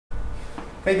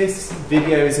Okay, this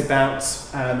video is about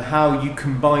how you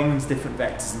combine different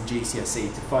vectors in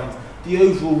GCSE to find the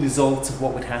overall result of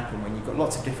what would happen when you've got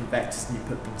lots of different vectors and you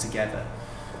put them together.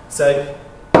 So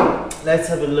let's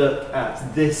have a look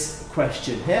at this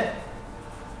question here.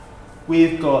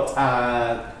 We've got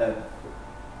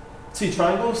two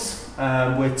triangles.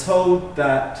 We're told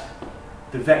that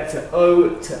the vector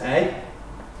O to A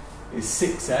is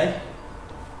 6A.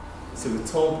 So we're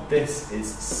told that this is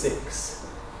 6A.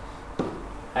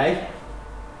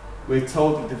 We're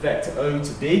told that the vector O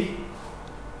to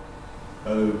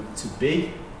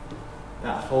B,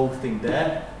 that whole thing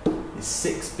there, is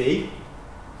 6B.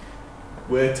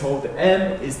 We're told that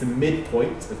M is the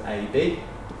midpoint of AB.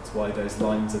 That's why those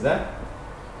lines are there.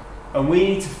 And we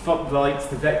need to write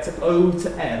the vector O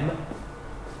to M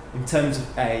in terms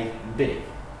of A and B.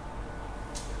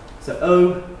 So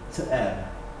O to M.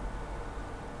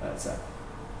 That's that.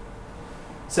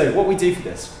 So what we do for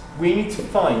this, we need to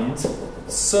find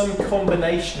some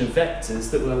combination of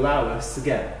vectors that will allow us to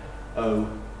get O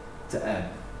to M.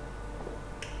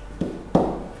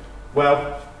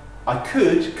 Well, I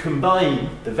could combine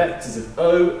the vectors of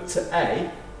O to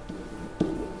A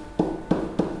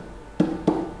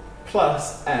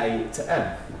plus A to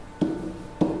M.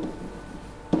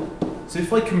 So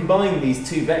if I combine these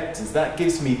two vectors, that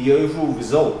gives me the overall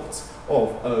result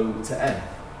of O to M.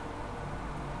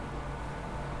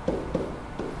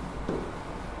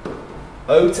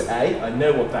 O to A, I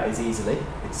know what that is easily,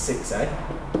 it's 6A.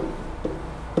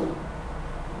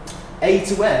 A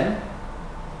to M,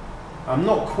 I'm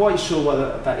not quite sure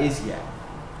what that is yet,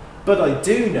 but I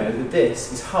do know that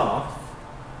this is half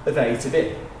of A to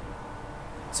B.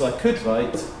 So I could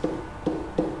write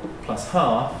plus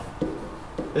half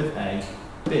of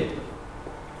AB.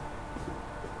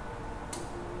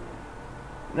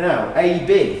 Now,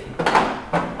 AB,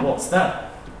 what's that?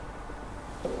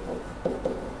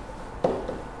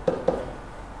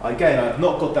 Again, I've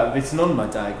not got that written on my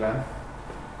diagram,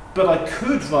 but I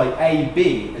could write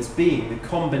AB as being the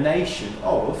combination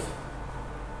of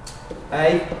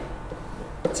A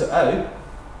to O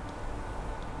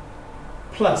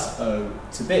plus O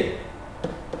to B.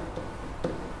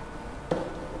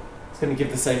 It's going to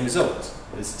give the same result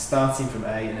as starting from A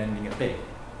and ending at B.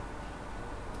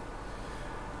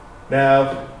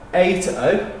 Now, A to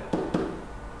O,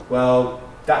 well,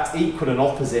 that's equal and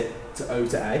opposite to O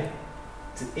to A.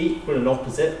 It's equal and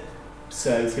opposite,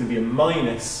 so it's going to be a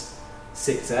minus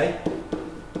 6A.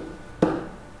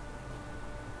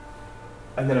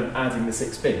 And then I'm adding the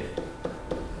 6B.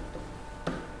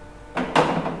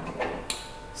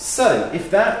 So,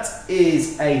 if that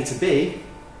is A to B,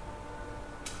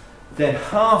 then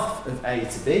half of A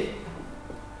to B,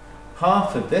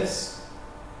 half of this,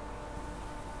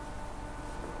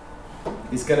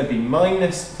 is going to be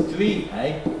minus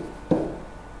 3A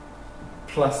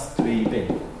plus 3B.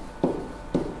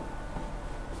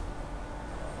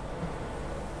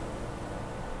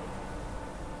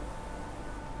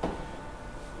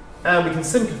 And we can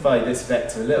simplify this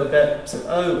vector a little bit. So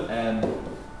OM,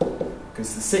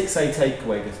 because the 6A take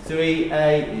away the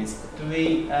 3A is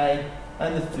 3A,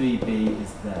 and the 3B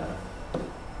is there.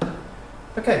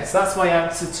 Okay, so that's my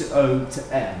answer to O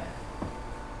to M.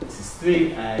 This is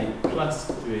 3A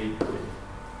plus 3B.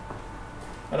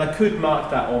 And I could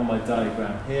mark that on my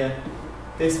diagram here,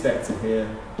 this vector here.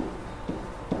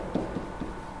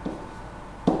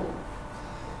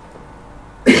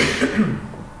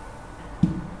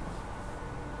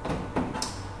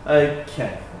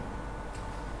 Okay.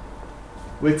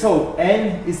 We're told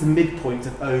N is the midpoint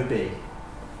of OB.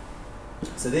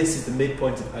 So this is the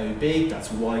midpoint of OB, that's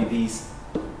why these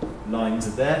lines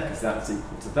are there, because that's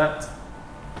equal to that.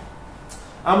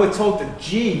 And we're told that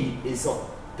G is on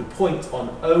the point on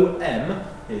OM,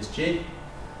 here's G,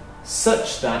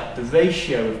 such that the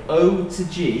ratio of O to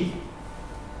G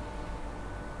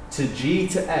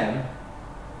to M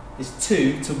is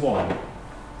 2 to 1.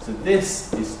 So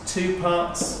this is 2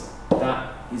 parts,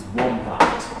 that is 1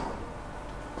 part.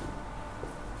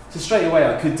 So straight away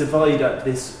I could divide up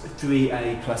this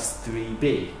 3A plus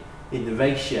 3B in the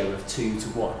ratio of 2 to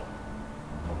 1.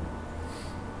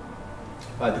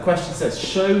 Right, the question says,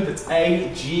 show that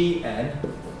AGN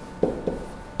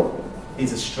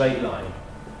is a straight line.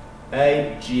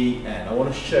 AGN. I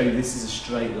want to show this is a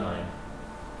straight line.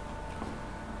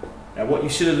 Now what you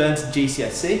should have learned in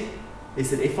GCSE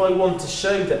is that if I want to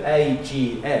show that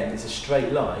AGN is a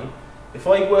straight line, if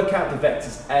I work out the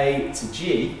vectors A to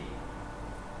G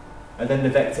and then the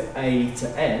vector A to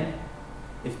N,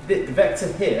 if the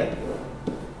vector here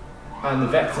and the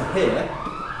vector here,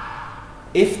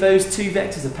 if those two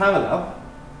vectors are parallel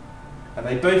and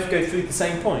they both go through the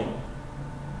same point,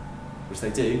 which they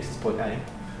do because it's point A,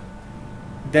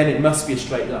 then it must be a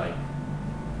straight line.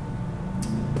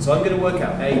 So I'm going to work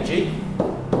out AG,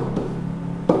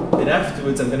 then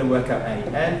afterwards I'm going to work out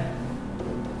AN,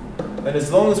 and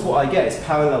as long as what I get is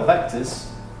parallel vectors,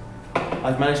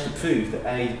 I've managed to prove that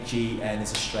AGN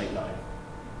is a straight line.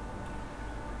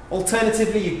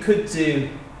 Alternatively, you could do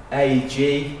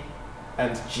AG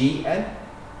and GN,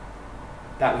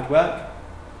 that would work.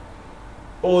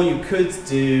 Or you could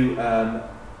do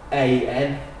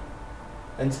AN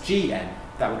and GN,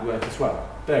 that would work as well.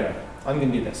 But anyway, I'm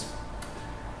going to do this.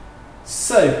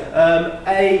 So,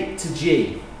 A to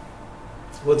G.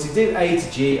 Well, to do A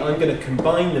to G, I'm going to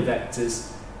combine the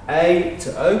vectors A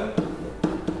to O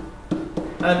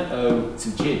and O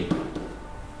to G.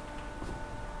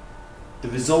 The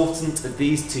resultant of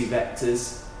these two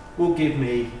vectors will give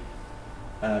me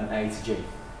A to G.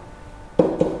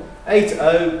 A to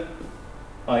O,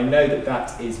 I know that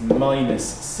that is minus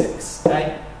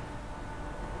 6A.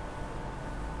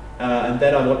 And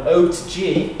then I want O to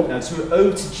G. Now, from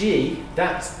O to G,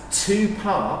 that's two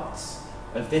parts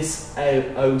of this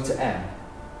O to M.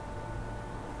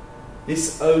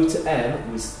 This O to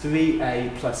M was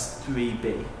 3A plus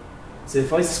 3B. So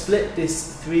if I split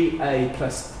this 3A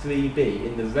plus 3B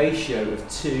in the ratio of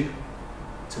 2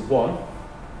 to 1,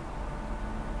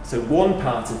 so one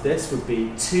part of this would be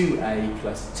 2A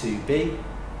plus 2B.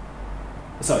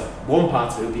 Sorry, one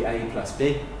part of it would be A plus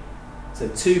B. So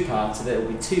two parts of it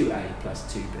will be 2A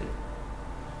plus 2B.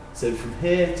 So from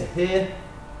here to here,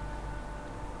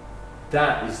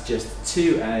 that is just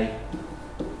 2A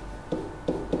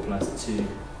plus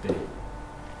 2B.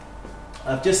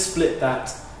 I've just split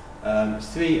that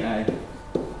 3A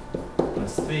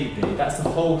plus 3B. That's the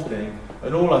whole thing.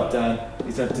 And all I've done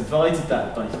is I've divided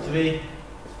that by 3,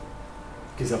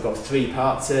 because I've got 3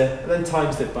 parts here, and then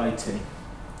times it by 2.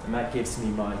 And that gives me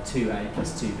my 2A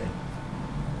plus 2B.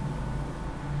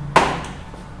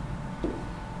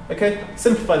 Okay,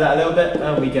 simplify that a little bit,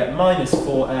 and we get minus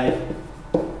 4A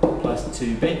plus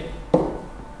 2B.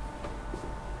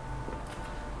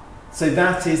 So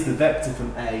that is the vector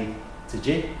from A to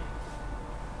G.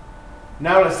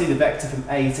 Now let's do the vector from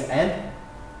A to N.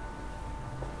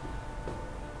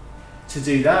 To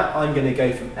do that, I'm going to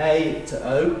go from A to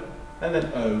O, and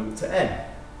then O to N.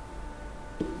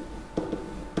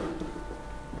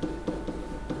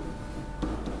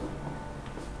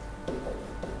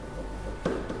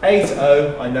 A to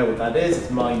O, I know what that is, it's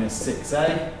minus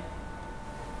 6A.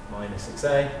 Minus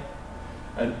 6A.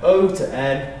 And O to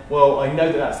N, well, I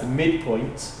know that that's the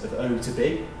midpoint of O to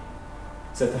B.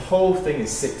 So if the whole thing is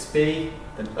 6B,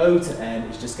 then O to N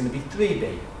is just going to be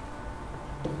 3B.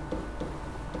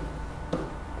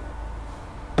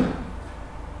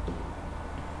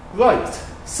 Right,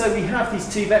 so we have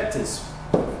these two vectors.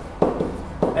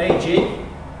 AG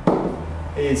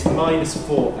is minus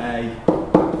 4A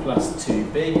plus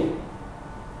 2B,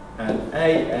 and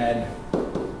AN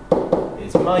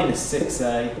is minus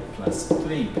 6A plus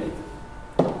 3B.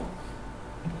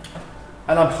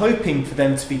 And I'm hoping for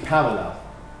them to be parallel,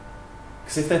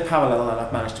 because if they're parallel, then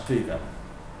I've managed to prove them.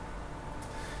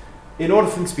 In order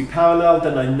for them to be parallel,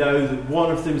 then I know that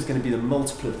one of them is going to be the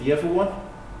multiple of the other one.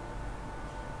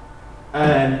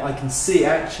 And I can see,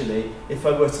 actually, if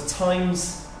I were to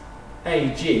times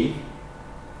AG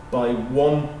by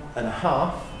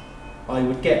 1.5, I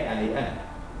would get AN.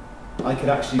 I could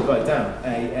actually write down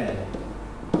AN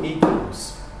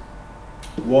equals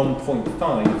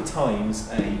 1.5 times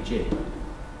AG.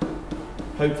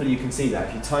 Hopefully you can see that.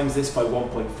 If you times this by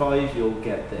 1.5, you'll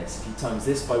get this. If you times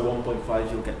this by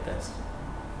 1.5, you'll get this.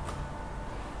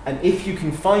 And if you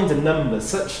can find a number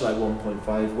such like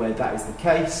 1.5 where that is the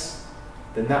case,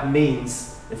 then that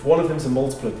means if one of them is a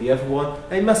multiple of the other one,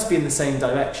 they must be in the same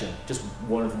direction, just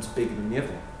one of them is bigger than the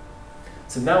other one.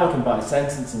 So now I can write a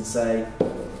sentence and say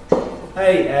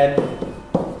AN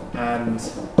and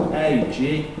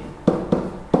AG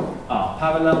are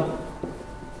parallel,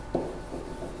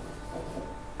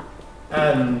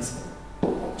 and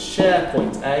share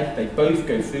point A, they both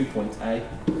go through point A.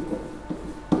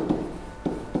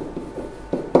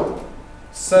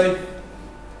 So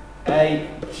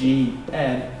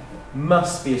AGN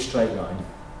must be a straight line.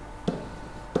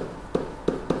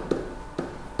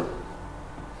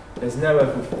 There's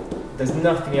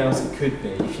nothing else it could be.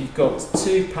 If you've got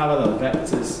two parallel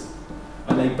vectors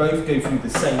and they both go through the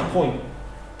same point,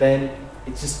 then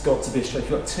it's just got to be a straight.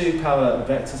 If you've got two parallel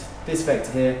vectors, this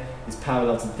vector here is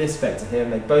parallel to this vector here,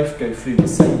 and they both go through the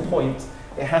same point,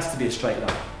 it has to be a straight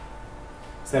line.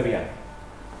 So there we go.